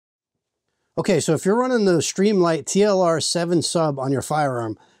Okay, so if you're running the Streamlight TLR7 sub on your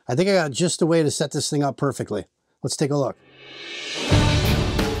firearm, I think I got just a way to set this thing up perfectly. Let's take a look.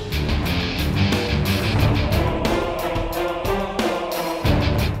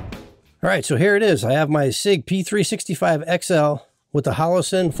 All right, so here it is. I have my SIG P365 XL with the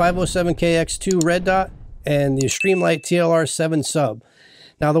Holyland 507KX2 red dot and the Streamlight TLR7 sub.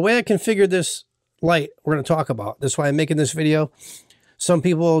 Now, the way I configured this light, we're going to talk about. That's why I'm making this video. Some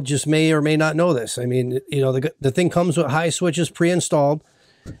people just may or may not know this. I mean, you know, the thing comes with high switches pre-installed.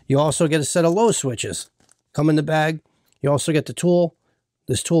 You also get a set of low switches. Come in the bag. You also get the tool.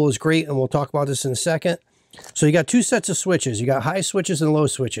 This tool is great, and we'll talk about this in a second. So you got two sets of switches. You got high switches and low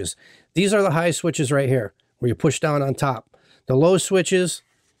switches. These are the high switches right here, where you push down on top. The low switches,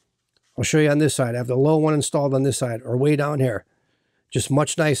 I'll show you on this side. I have the low one installed on this side, or way down here. Just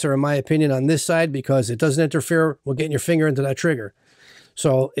much nicer, in my opinion, on this side because it doesn't interfere with getting your finger into that trigger.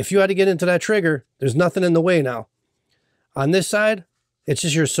 So if you had to get into that trigger, there's nothing in the way now. On this side, it's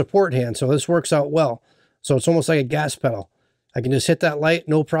just your support hand, so this works out well. So it's almost like a gas pedal. I can just hit that light,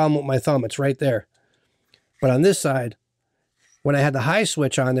 no problem with my thumb. It's right there. But on this side, when I had the high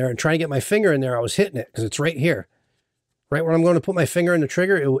switch on there and trying to get my finger in there, I was hitting it because it's right here. Right when I'm going to put my finger in the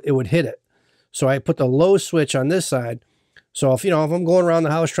trigger, it would hit it. So I put the low switch on this side. So if, you know, if I'm going around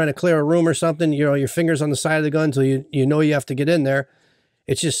the house trying to clear a room or something, you know, your finger's on the side of the gun so you know you have to get in there.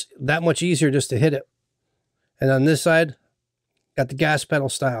 It's just that much easier just to hit it. And on this side, got the gas pedal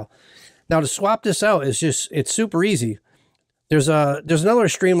style. Now to swap this out is just, it's super easy. There's another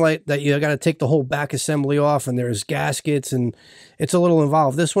Streamlight that you got to take the whole back assembly off, and there's gaskets, and it's a little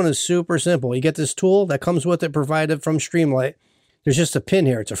involved. This one is super simple. You get this tool that comes with it, provided from Streamlight. There's just a pin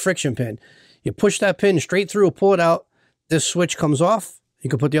here. It's a friction pin. You push that pin straight through, pull it out. This switch comes off. You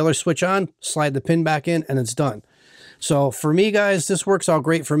can put the other switch on, slide the pin back in, and it's done. So for me, guys, this works out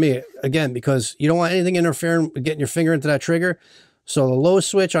great for me, again, because you don't want anything interfering with getting your finger into that trigger. So the low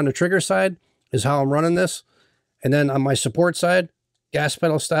switch on the trigger side is how I'm running this. And then on my support side, gas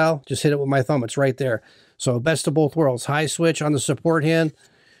pedal style, just hit it with my thumb. It's right there. So best of both worlds. High switch on the support hand.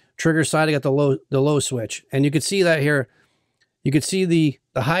 Trigger side, I got the low switch. And you can see that here. You can see the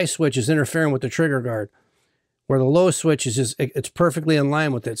high switch is interfering with the trigger guard, where the low switch is just, it's perfectly in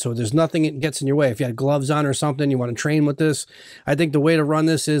line with it. So there's nothing that gets in your way. If you had gloves on or something, you want to train with this, I think the way to run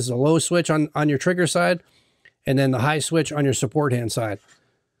this is the low switch on your trigger side, and then the high switch on your support hand side.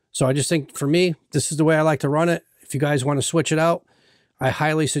 So I just think, for me, this is the way I like to run it. If you guys want to switch it out, I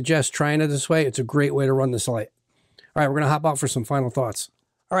highly suggest trying it this way. It's a great way to run this light. All right, we're going to hop out for some final thoughts.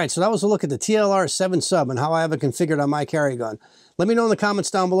 All right, so that was a look at the TLR7 sub and how I have it configured on my carry gun. Let me know in the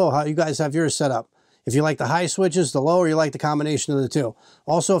comments down below how you guys have yours set up. If you like the high switches, the low, or you like the combination of the two.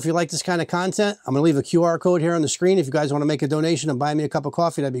 Also, if you like this kind of content, I'm going to leave a QR code here on the screen. If you guys want to make a donation and buy me a cup of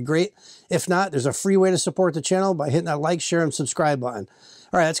coffee, that'd be great. If not, there's a free way to support the channel by hitting that like, share, and subscribe button.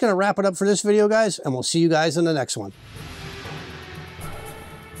 All right, that's going to wrap it up for this video, guys, and we'll see you guys in the next one.